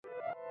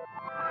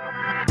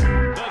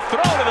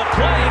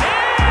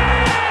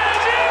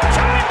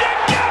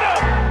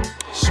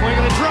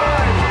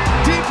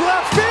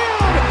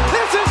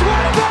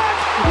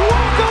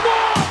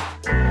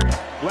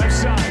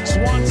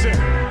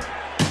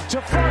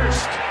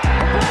first, the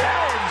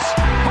Browns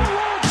are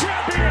world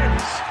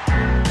champions.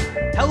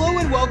 Hello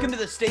and welcome to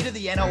the State of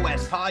the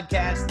NOS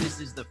podcast. This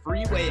is the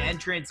Freeway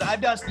Entrance.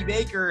 I'm Dusty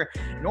Baker.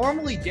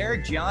 Normally,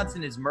 Derek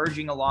Johnson is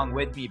merging along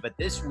with me, but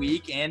this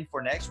week and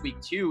for next week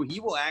too,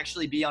 he will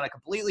actually be on a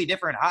completely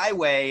different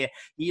highway.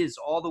 He is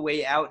all the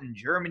way out in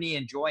Germany,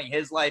 enjoying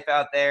his life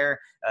out there.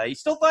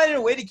 He's still finding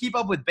a way to keep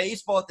up with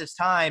baseball at this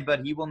time,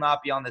 but he will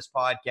not be on this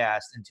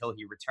podcast until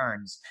he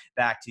returns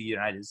back to the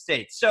United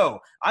States. So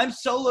I'm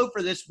solo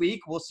for this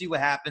week. We'll see what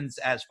happens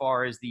as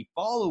far as the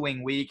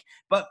following week.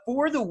 But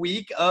for the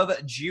week of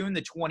June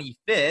the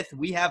 25th,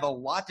 we have a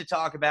lot to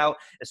talk about,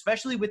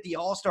 especially with the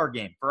All-Star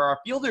game. For our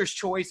fielder's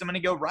choice, I'm going to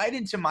go right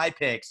into my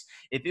picks.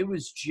 If it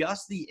was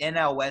just the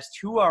NL West,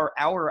 who are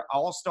our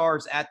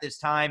All-Stars at this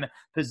time,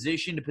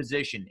 position to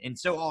position. And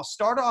so I'll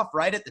start off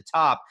right at the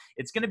top.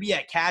 It's going to be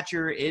at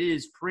catcher. It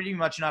is pretty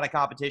much not a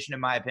competition,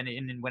 in my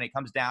opinion. And when it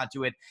comes down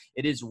to it,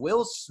 it is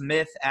Will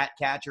Smith at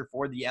catcher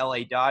for the LA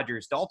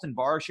Dodgers. Dalton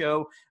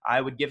Varsho,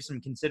 I would give some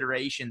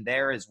consideration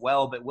there as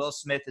well. But Will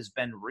Smith has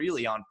been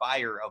really on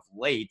fire of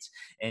late,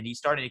 and he's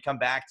starting to come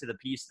back to the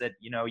piece that,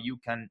 you know, you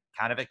can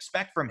kind of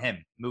expect from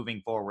him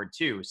moving forward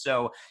too.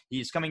 So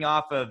he's coming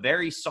off a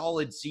very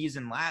solid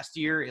season last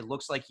year. It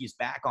looks like he's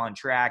back on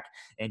track,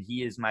 and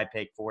he is my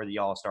pick for the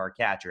All-Star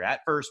catcher. At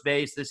first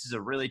base, this is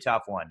a really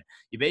tough one.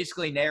 You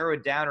basically narrow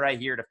it down right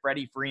here to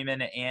Freddie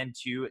Freeman and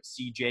to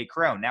CJ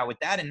Cron. Now, with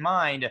that in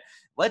mind,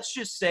 let's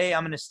just say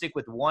I'm going to stick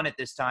with one at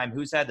this time.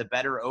 Who's had the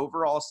better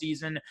overall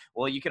season?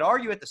 Well, you could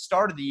argue at the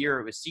start of the year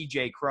it was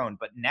CJ Cron,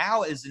 but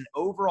now as an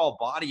overall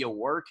body of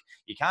work,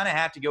 you kind of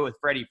have to go with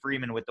Freddie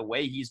Freeman with the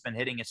way he's been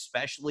hitting,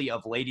 especially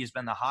of late. He's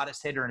been the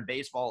hottest hitter in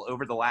baseball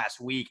over the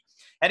last week.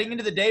 Heading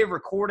into the day of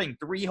recording,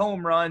 3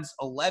 home runs,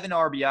 11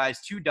 RBIs,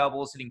 2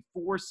 doubles, hitting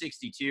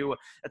 .462.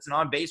 That's an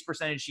on-base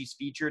percentage he's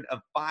featured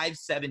of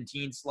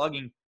 .517,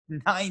 slugging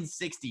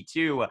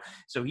 .962.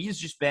 So he's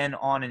just been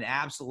on an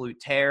absolute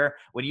tear.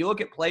 When you look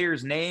at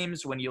players'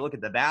 names, when you look at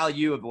the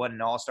value of what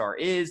an all-star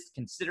is,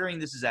 considering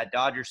this is at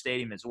Dodger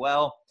Stadium as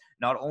well,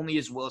 not only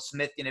is Will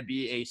Smith going to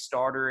be a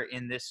starter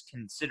in this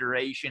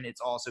consideration,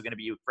 it's also going to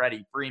be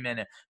Freddie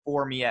Freeman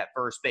for me at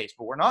first base.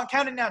 But we're not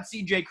counting out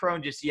CJ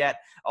Cron just yet.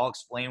 I'll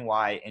explain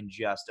why in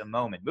just a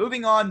moment.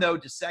 Moving on, though,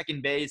 to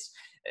second base.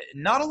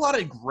 Not a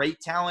lot of great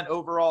talent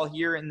overall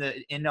here in the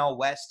NL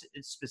West,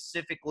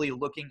 specifically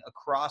looking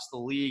across the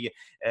league.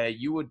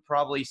 You would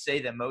probably say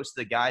that most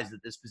of the guys at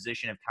this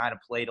position have kind of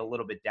played a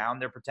little bit down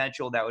their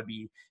potential. That would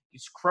be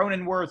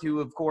Cronenworth,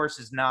 who, of course,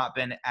 has not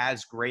been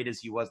as great as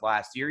he was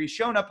last year. He's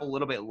shown up a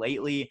little bit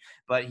lately,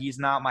 but he's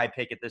not my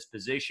pick at this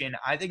position.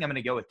 I think I'm going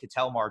to go with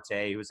Ketel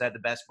Marte, who's had the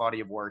best body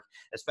of work,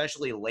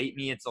 especially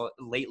lately. It's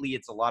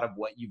a lot of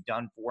what you've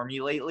done for me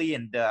lately,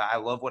 and I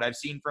love what I've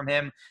seen from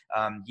him.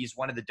 He's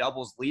one of the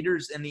doubles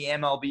leaders in the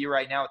MLB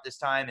right now at this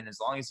time, and as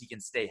long as he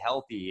can stay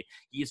healthy,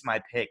 he's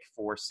my pick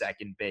for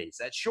second base.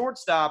 At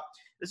shortstop,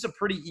 this is a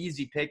pretty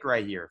easy pick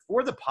right here.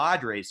 For the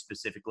Padres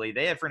specifically,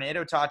 they have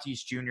Fernando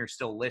Tatis Jr.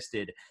 still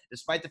listed,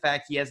 despite the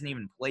fact he hasn't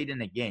even played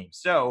in a game.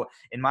 So,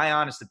 in my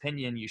honest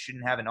opinion, you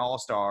shouldn't have an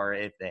all-star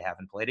if they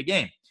haven't played a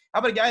game. How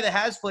about a guy that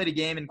has played a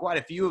game and quite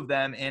a few of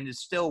them and is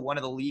still one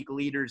of the league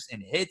leaders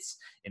in hits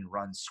and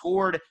runs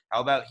scored?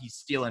 How about he's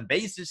stealing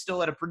bases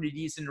still at a pretty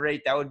decent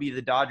rate? That would be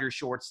the Dodgers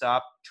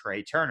shortstop,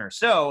 Trey Turner.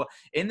 So,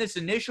 in this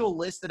initial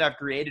list that I've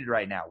created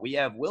right now, we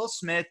have Will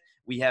Smith,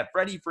 we have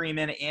Freddie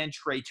Freeman, and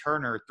Trey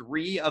Turner.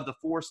 3 of the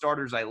 4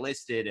 starters I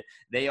listed,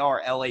 they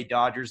are LA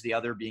Dodgers, the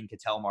other being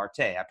Ketel Marte.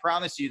 I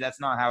promise you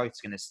that's not how it's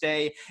going to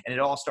stay, and it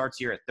all starts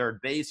here at third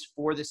base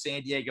for the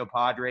San Diego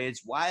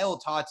Padres. While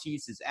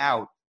Tatis is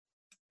out,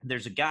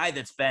 there's a guy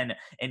that's been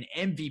an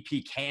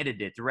MVP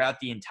candidate throughout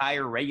the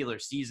entire regular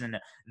season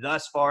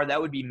thus far. That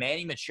would be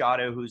Manny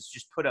Machado, who's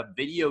just put up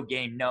video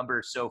game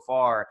numbers so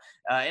far.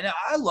 And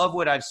I love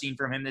what I've seen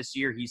from him this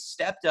year. He's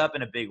stepped up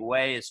in a big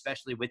way,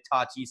 especially with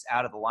Tatis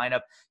out of the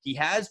lineup. He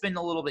has been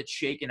a little bit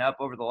shaken up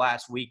over the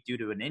last week due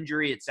to an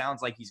injury. It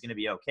sounds like he's going to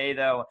be okay,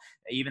 though.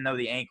 Even though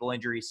the ankle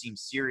injury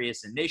seems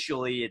serious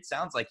initially, it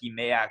sounds like he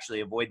may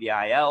actually avoid the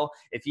IL.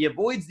 If he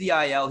avoids the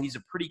IL, he's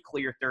a pretty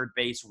clear third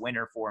base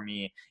winner for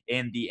me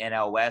in the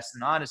NL West.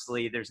 And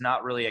honestly, there's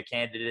not really a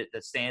candidate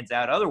that stands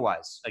out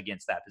otherwise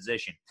against that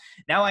position.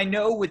 Now, I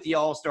know with the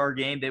All-Star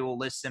game, they will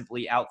list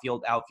simply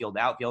outfield, outfield,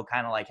 outfield,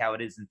 kind of like how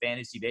it is in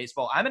fantasy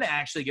baseball. I'm going to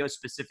actually go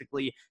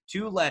specifically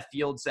to left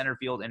field, center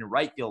field, and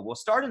right field. We'll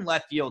start in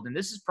left field, and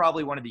this is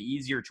probably one of the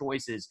easier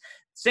choices.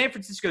 San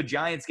Francisco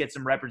Giants get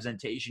some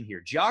representation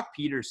here. Jock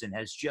Peterson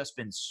has just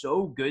been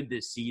so good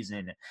this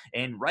season,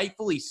 and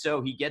rightfully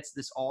so. He gets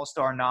this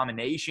All-Star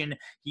nomination.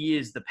 He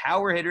is the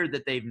power hitter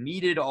that they've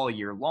needed all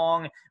year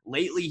long.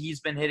 Lately, he's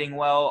been hitting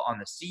well. On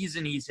the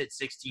season, he's hit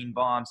 16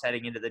 bombs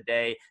heading into the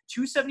day.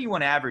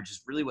 271 average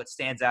is really what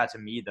stands out to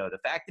me, though.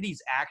 The fact that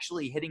he's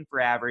actually hitting for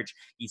average,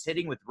 he's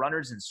hitting with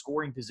runners in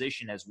scoring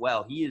position as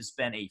well. He has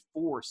been a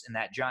force in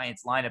that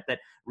Giants lineup that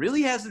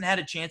really hasn't had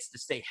a chance to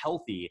stay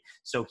healthy,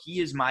 so he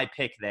is my pick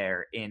pick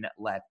there in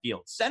left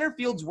field. Center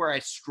field's where I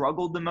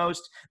struggled the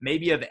most,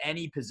 maybe of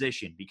any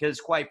position,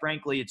 because quite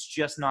frankly, it's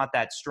just not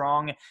that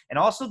strong. And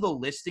also the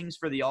listings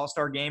for the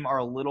All-Star game are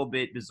a little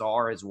bit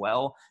bizarre as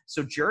well.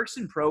 So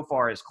Jurickson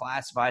Profar is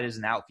classified as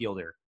an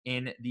outfielder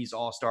in these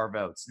all-star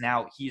votes.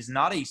 Now, he's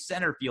not a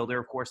center fielder.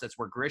 Of course, that's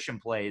where Grisham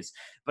plays.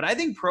 But I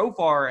think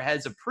Profar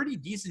has a pretty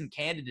decent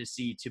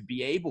candidacy to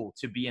be able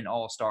to be an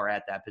all-star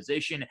at that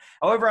position.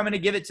 However, I'm going to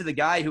give it to the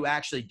guy who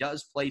actually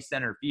does play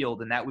center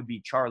field, and that would be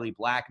Charlie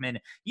Blackmon.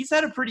 He's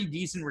had a pretty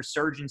decent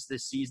resurgence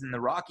this season. The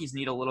Rockies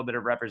need a little bit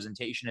of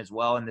representation as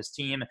well in this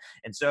team.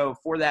 And so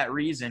for that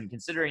reason,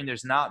 considering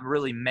there's not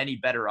really many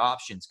better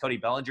options, Cody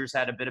Bellinger's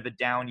had a bit of a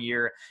down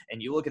year,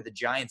 and you look at the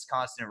Giants'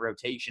 constant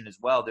rotation as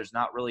well, there's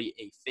not really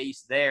a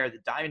face there. The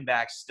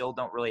Diamondbacks still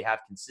don't really have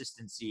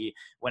consistency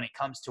when it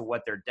comes to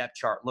what their depth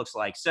chart looks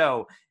like.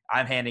 So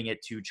I'm handing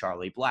it to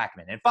Charlie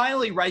Blackmon. And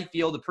finally, right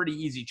field, a pretty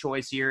easy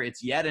choice here.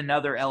 It's yet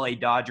another LA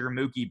Dodger,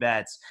 Mookie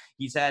Betts.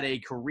 He's had a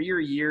career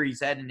year.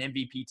 He's had an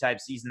MVP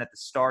type season at the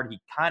start. He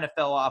kind of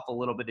fell off a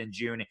little bit in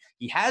June.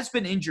 He has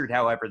been injured,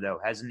 however, though.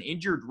 Has an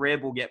injured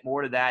rib. We'll get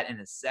more to that in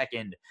a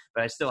second,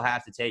 but I still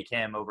have to take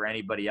him over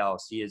anybody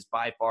else. He is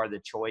by far the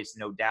choice,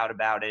 no doubt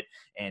about it.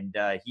 And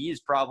he is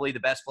probably the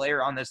best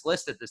player on this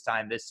list at this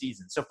time this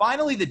season. So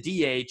finally, the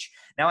DH.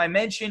 Now, I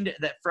mentioned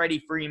that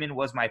Freddie Freeman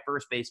was my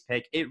first base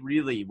pick. It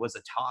really was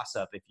a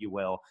toss-up, if you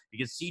will,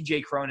 because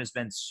C.J. Cron has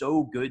been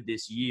so good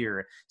this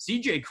year.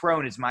 C.J.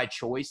 Cron is my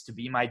choice to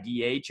be my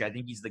DH. I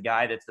think he's the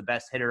guy that's the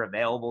best hitter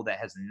available that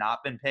has not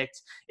been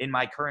picked in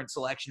my current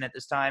selection at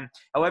this time.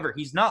 However,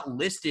 he's not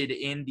listed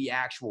in the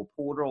actual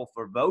portal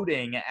for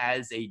voting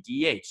as a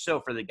DH. So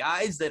for the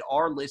guys that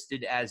are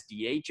listed as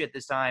DH at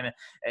this time,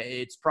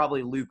 it's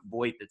probably Luke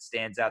Voit that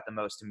stands out the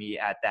most to me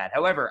at that.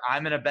 However,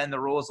 I'm going to bend the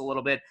rules a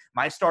little bit.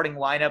 My starting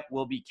lineup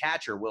will be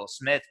catcher Will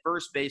Smith,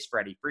 first base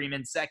Freddie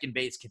Freeman, second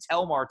base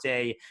Ketel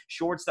Marte,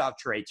 shortstop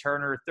Trey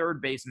Turner,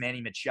 third base Manny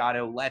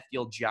Machado, left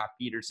field Joc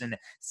Pederson,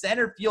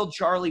 center field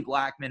Charlie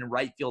Blackmon,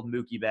 right field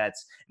Mookie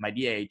Betts. My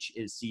DH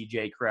is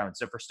C.J. Cron.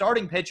 So for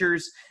starting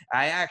pitchers,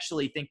 I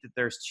actually think that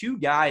there's two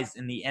guys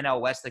in the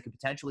NL West that could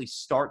potentially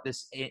start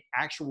this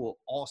actual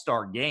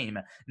all-star game,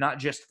 not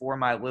just for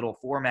my little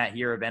format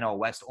here of NL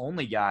West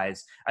only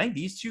guys. I think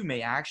these two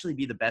may actually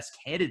be the best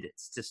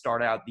candidates to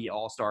start out the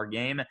all-star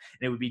game. And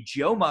it would be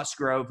Joe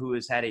Musgrove, who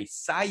has had a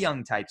Cy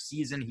Young type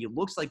season. He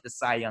looks like the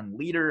Cy Young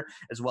leader,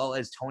 as well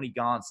as Tony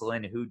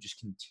Gonsolin, who just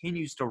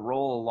continues to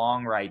roll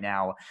along right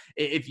now.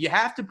 If you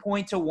have to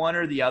point to one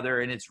or the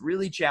other, and it's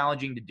really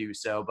challenging to do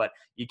so, but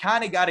you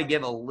kind of got to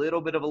give a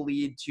little bit of a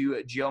lead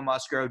to Joe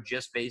Musgrove,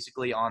 just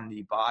basically on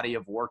the body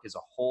of work as a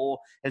whole,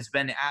 has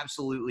been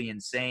absolutely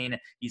insane.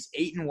 He's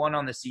 8-1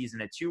 on the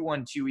season, a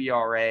 2.12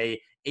 ERA,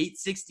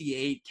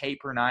 868 K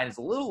per nine is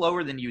a little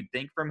lower than you'd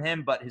think from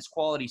him, but his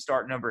quality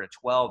start number at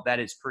 12, that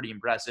is pretty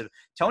impressive.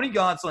 Tony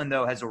Gonsolin,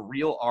 though, has a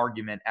real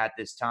argument at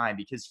this time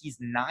because he's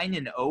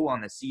 9-0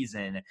 on the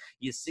season.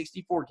 He has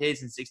 64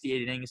 Ks and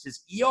 68 innings.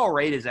 His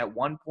ERA is at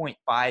 1.58.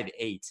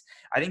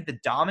 I think the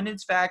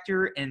dominance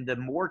factor and the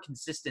more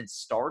consistent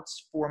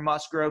starts for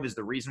Musgrove is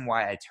the reason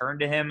why I turned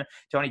to him.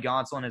 Tony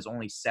Gonsolin has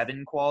only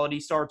 7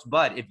 quality starts,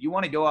 but if you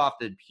want to go off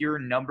the pure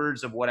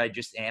numbers of what I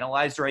just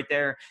analyzed right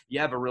there, you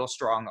have a real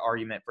strong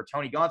argument for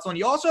Tony Gonsolin.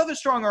 You also have a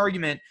strong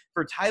argument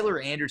for Tyler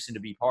Anderson to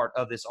be part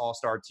of this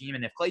all-star team.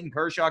 And if Clayton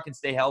Kershaw can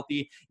stay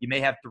healthy, you may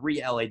have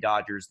 3 LA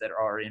Dodgers that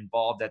are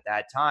involved at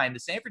that time.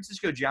 The San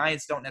Francisco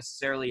Giants don't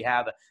necessarily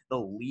have the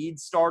lead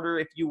starter,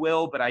 if you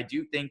will, but I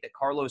do think that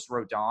Carlos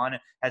Rodon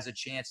has a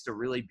chance to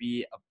really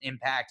be an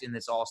impact in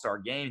this all-star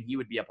game. He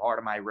would be a part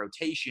of my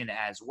rotation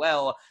as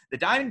well. The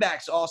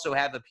Diamondbacks also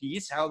have a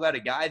piece. How about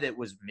a guy that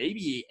was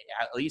maybe,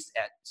 at least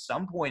at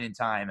some point in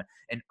time,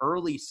 an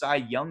early Cy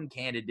Young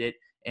candidate?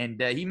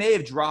 And he may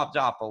have dropped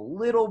off a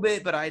little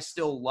bit, but I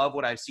still love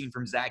what I've seen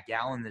from Zach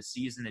Gallen this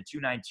season. A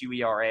 2.92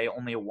 ERA,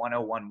 only a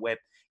 1.01 whip.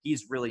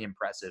 He's really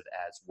impressive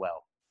as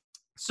well.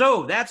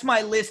 So that's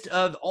my list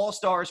of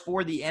all-stars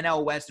for the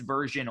NL West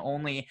version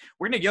only.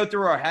 We're going to go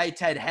through our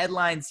high-tide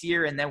headlines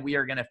here, and then we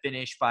are going to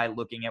finish by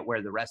looking at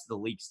where the rest of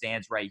the league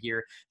stands right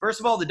here.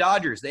 First of all, the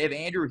Dodgers. They have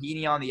Andrew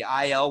Heaney on the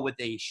IL with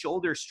a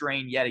shoulder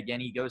strain yet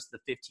again. He goes to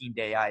the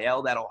 15-day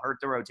IL. That'll hurt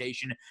the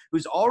rotation,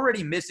 who's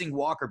already missing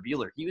Walker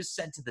Buehler. He was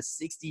sent to the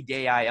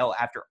 60-day IL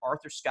after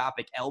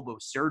arthroscopic elbow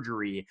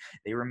surgery.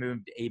 They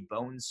removed a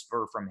bone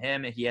spur from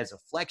him. He has a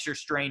flexor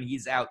strain.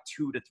 He's out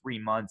 2 to 3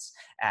 months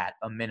at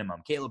a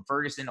minimum. Caleb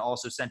Ferguson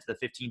also sent to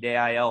the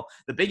 15-day IL.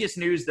 The biggest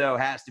news, though,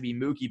 has to be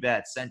Mookie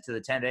Betts sent to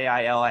the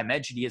 10-day IL. I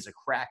mentioned he has a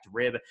cracked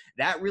rib.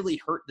 That really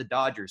hurt the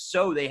Dodgers,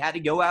 so they had to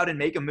go out and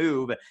make a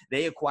move.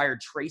 They acquired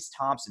Trace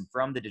Thompson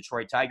from the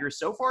Detroit Tigers.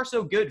 So far,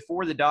 so good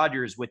for the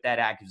Dodgers with that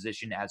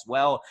acquisition as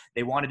well.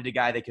 They wanted a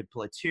guy that could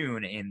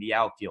platoon in the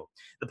outfield.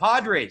 The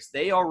Padres,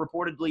 they are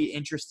reportedly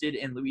interested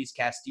in Luis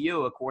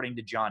Castillo, according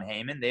to John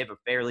Heyman. They have a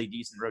fairly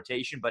decent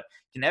rotation, but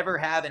can never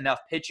have enough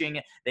pitching.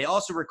 They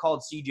also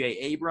recalled C.J.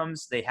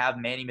 Abrams. They have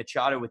Manny Machado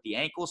Machado with the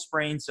ankle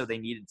sprain, so they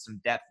needed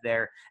some depth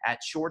there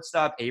at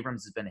shortstop.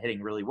 Abrams has been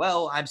hitting really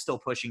well. I'm still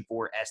pushing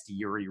for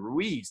Esteury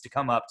Ruiz to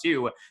come up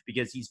too,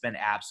 because he's been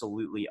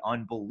absolutely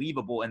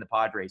unbelievable in the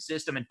Padres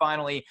system. And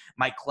finally,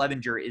 Mike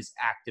Clevinger is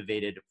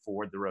activated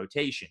for the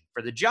rotation.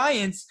 For the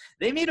Giants,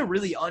 they made a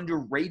really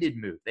underrated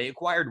move. They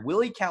acquired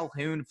Willie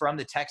Calhoun from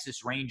the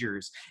Texas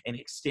Rangers in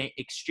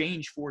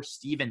exchange for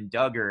Steven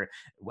Duggar.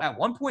 At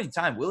one point in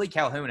time, Willie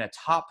Calhoun, a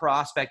top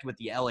prospect with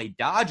the LA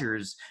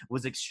Dodgers,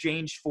 was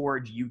exchanged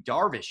for Yu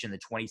Darvish in the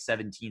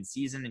 2017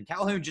 season, and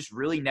Calhoun just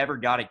really never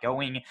got it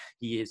going.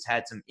 He has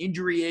had some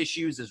injury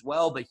issues as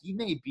well, but he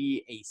may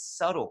be a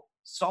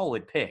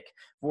solid pick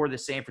for the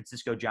San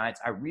Francisco Giants.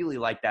 I really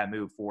like that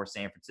move for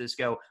San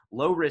Francisco.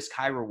 Low risk,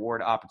 high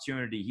reward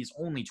opportunity. He's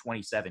only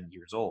 27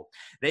 years old.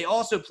 They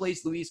also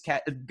placed Luis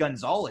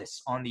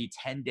Gonzalez on the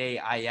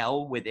 10-day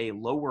IL with a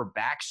lower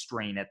back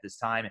strain at this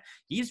time.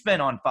 He's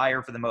been on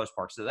fire for the most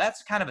part, so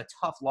that's kind of a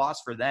tough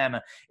loss for them.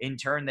 In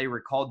turn, they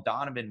recalled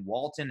Donovan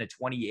Walton, a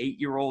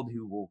 28-year-old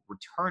who will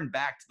return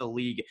back to the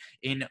league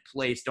in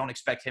place. Don't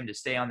expect him to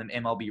stay on the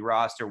MLB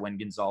roster when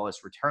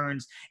Gonzalez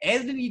returns.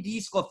 Anthony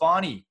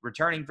DeSclafani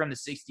returning from the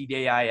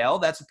 60-day IL.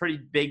 That's a pretty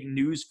big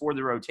news for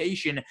the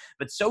rotation,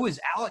 but so is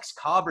Alex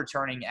Cobb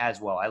returning as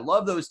well. I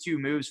love those two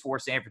moves for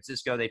San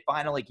Francisco. They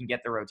finally can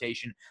get the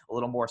rotation a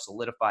little more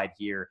solidified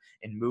here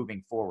and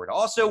moving forward.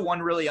 Also,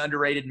 one really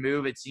underrated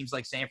move. It seems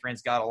like San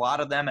Fran's got a lot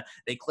of them.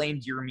 They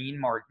claimed Yermin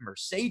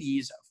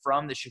Mercedes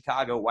from the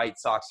Chicago White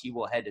Sox. He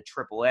will head to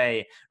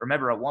AAA.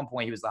 Remember, at one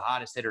point, he was the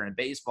hottest hitter in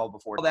baseball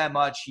before that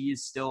much. He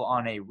is still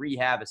on a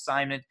rehab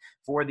assignment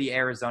for the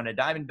Arizona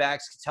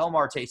Diamondbacks. Ketel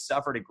Marte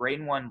suffered a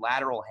grade 1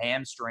 lateral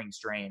hamstring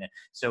strain,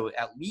 so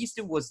at least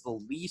it was the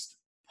least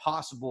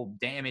possible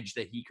damage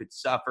that he could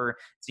suffer. It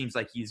seems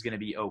like he's going to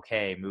be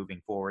okay moving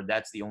forward.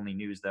 That's the only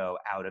news, though,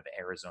 out of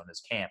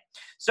Arizona's camp.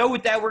 So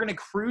with that, we're going to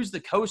cruise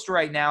the coast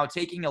right now,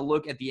 taking a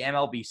look at the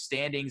MLB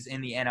standings in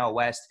the NL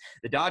West.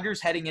 The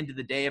Dodgers, heading into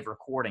the day of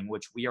recording,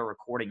 which we are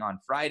recording on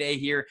Friday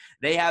here,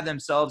 they have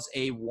themselves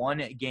a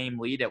 1-game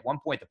lead. At one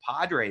point, the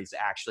Padres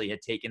actually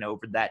had taken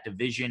over that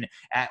division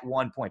at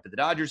one point, but the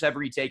Dodgers have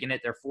retaken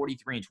it. They're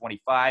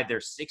 43-25. They're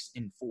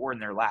 6-4 in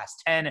their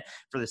last 10.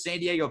 For the San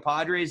Diego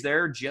Padres,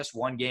 they're just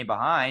one game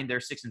behind. They're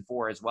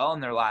 6-4 as well in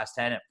their last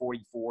 10 at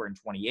 44-28.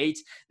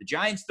 The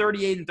Giants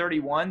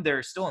 38-31.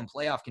 They're still in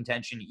playoff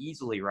contention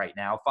easily right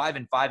now.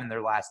 5-5 in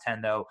their last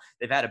 10 though.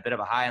 They've had a bit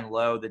of a high and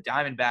low. The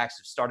Diamondbacks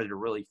have started to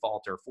really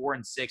falter.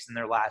 4-6 in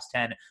their last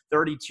 10.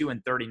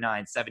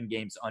 32-39. 7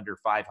 games under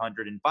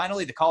 500. And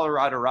finally, the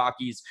Colorado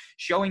Rockies,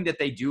 showing that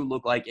they do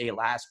look like a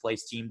last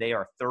place team. They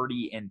are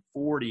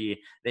 30-40.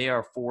 They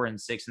are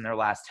 4-6 in their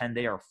last 10.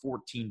 They are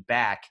 14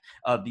 back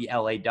of the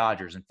LA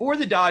Dodgers. And for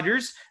the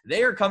Dodgers,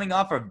 they are coming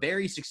off a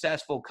very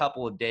successful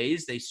couple of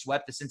days. They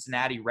swept the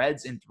Cincinnati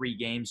Reds in 3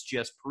 games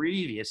just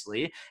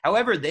previously.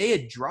 However, they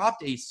had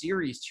dropped a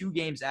series 2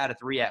 games out of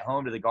 3 at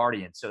home to the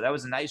Guardians. So that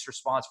was a nice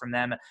response from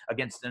them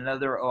against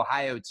another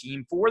Ohio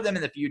team. For them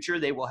in the future,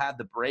 they will have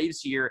the Braves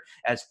here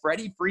as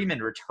Freddie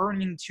Freeman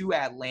returning to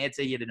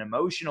Atlanta. He had an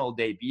emotional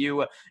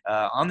debut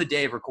on the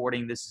day of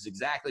recording. This is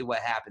exactly what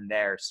happened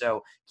there.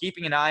 So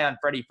keeping an eye on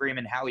Freddie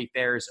Freeman, how he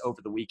fares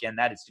over the weekend.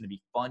 That is going to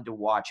be fun to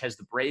watch as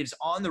the Braves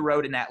on the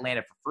road in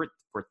Atlanta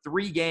for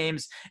 3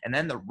 games, and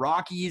then the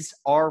Rockies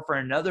are for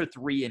another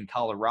 3 in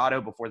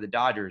Colorado before the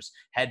Dodgers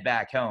head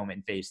back home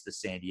and face the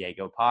San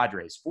Diego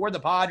Padres. For the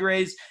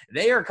Padres,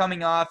 they are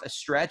coming off a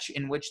stretch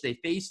in which they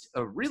faced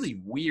a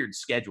really weird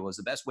schedule, is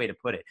the best way to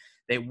put it.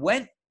 They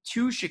went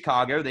to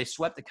Chicago. They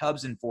swept the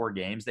Cubs in 4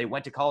 games. They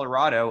went to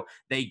Colorado.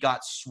 They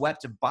got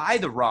swept by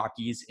the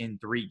Rockies in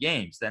 3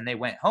 games. Then they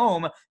went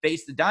home,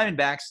 faced the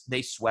Diamondbacks.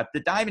 They swept the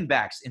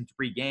Diamondbacks in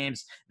 3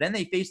 games. Then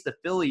they faced the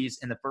Phillies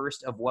in the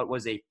first of what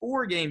was a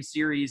 4-game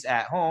series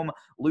at home,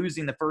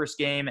 losing the first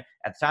game.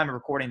 At the time of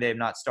recording, they have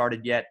not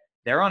started yet.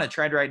 They're on a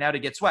trend right now to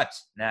get swept.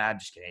 Nah, I'm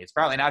just kidding. It's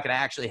probably not going to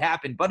actually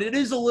happen, but it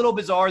is a little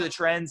bizarre, the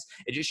trends.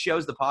 It just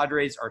shows the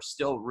Padres are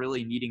still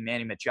really needing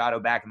Manny Machado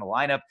back in the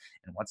lineup.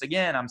 And once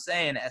again, I'm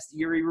saying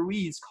Esteury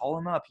Ruiz, call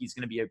him up. He's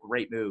going to be a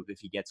great move if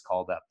he gets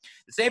called up.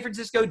 The San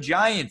Francisco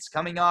Giants,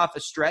 coming off a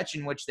stretch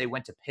in which they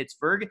went to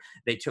Pittsburgh.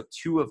 They took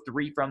 2 of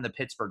 3 from the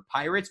Pittsburgh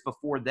Pirates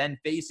before then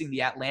facing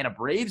the Atlanta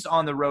Braves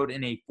on the road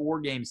in a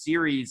 4-game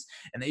series,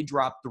 and they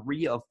dropped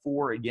 3 of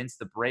 4 against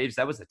the Braves.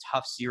 That was a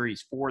tough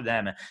series for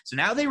them. So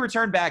now they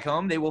return back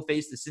home. They will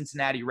face the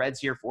Cincinnati Reds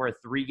here for a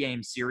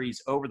 3-game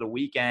series over the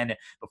weekend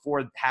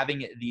before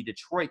having the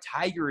Detroit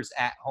Tigers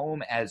at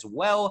home as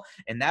well,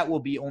 and that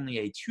will be only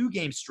a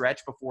 2-game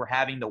stretch before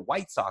having the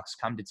White Sox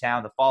come to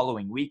town the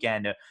following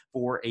weekend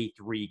for a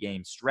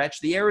 3-game stretch.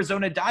 The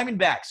Arizona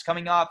Diamondbacks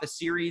coming off a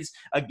series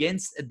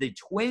against the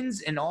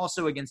Twins and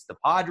also against the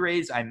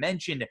Padres. I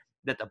mentioned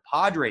that the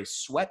Padres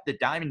swept the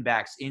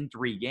Diamondbacks in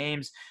 3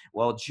 games.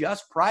 Well,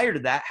 just prior to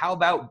that, how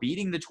about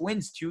beating the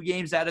Twins 2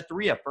 games out of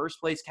 3, a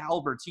first-place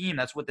caliber team?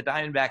 That's what the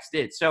Diamondbacks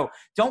did. So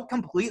don't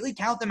completely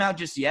count them out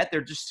just yet.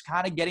 They're just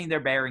kind of getting their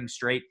bearings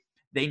straight.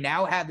 They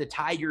now have the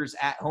Tigers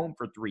at home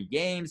for 3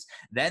 games.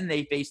 Then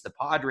they face the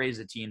Padres,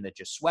 a team that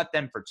just swept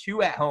them, for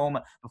 2 at home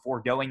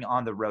before going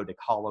on the road to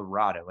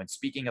Colorado. And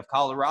speaking of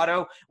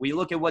Colorado, we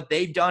look at what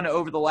they've done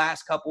over the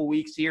last couple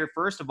weeks here.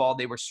 First of all,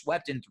 they were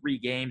swept in 3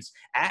 games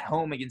at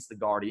home against the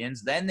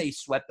Guardians. Then they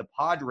swept the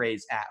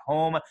Padres at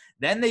home.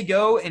 Then they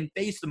go and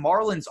face the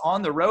Marlins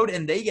on the road,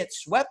 and they get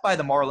swept by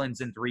the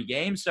Marlins in 3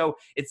 games. So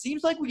it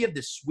seems like we have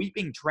this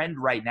sweeping trend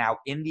right now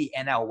in the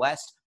NL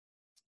West.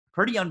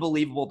 Pretty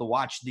unbelievable to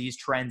watch these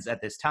trends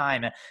at this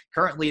time.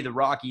 Currently, the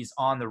Rockies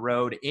on the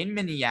road in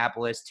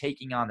Minneapolis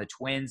taking on the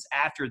Twins.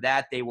 After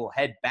that, they will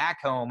head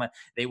back home.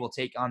 They will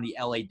take on the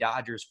LA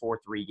Dodgers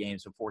for 3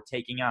 games before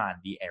taking on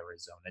the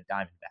Arizona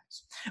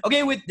Diamondbacks.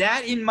 Okay, with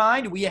that in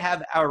mind, we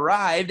have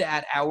arrived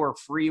at our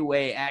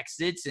freeway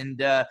exits.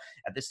 And at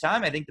this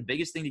time, I think the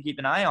biggest thing to keep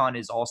an eye on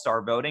is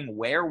all-star voting.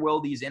 Where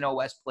will these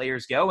NOS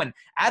players go? And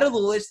out of the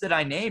list that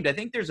I named, I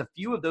think there's a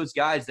few of those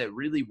guys that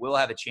really will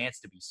have a chance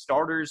to be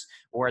starters,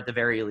 or at the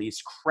very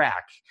least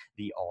crack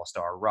the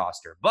all-star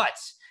roster. But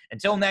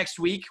until next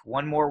week,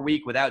 one more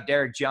week without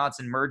Derek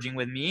Johnson merging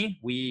with me,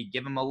 we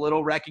give him a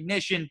little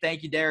recognition.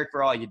 Thank you, Derek,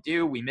 for all you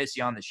do. We miss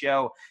you on the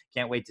show.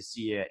 Can't wait to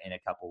see you in a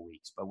couple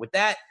weeks. But with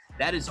that,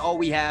 that is all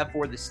we have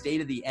for the State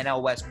of the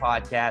NL West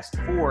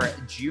podcast for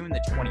June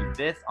the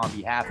 25th. On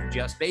behalf of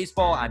Just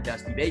Baseball, I'm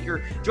Dusty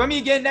Baker. Join me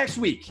again next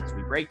week as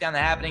we break down the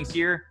happenings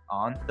here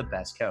on the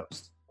Best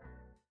Coast.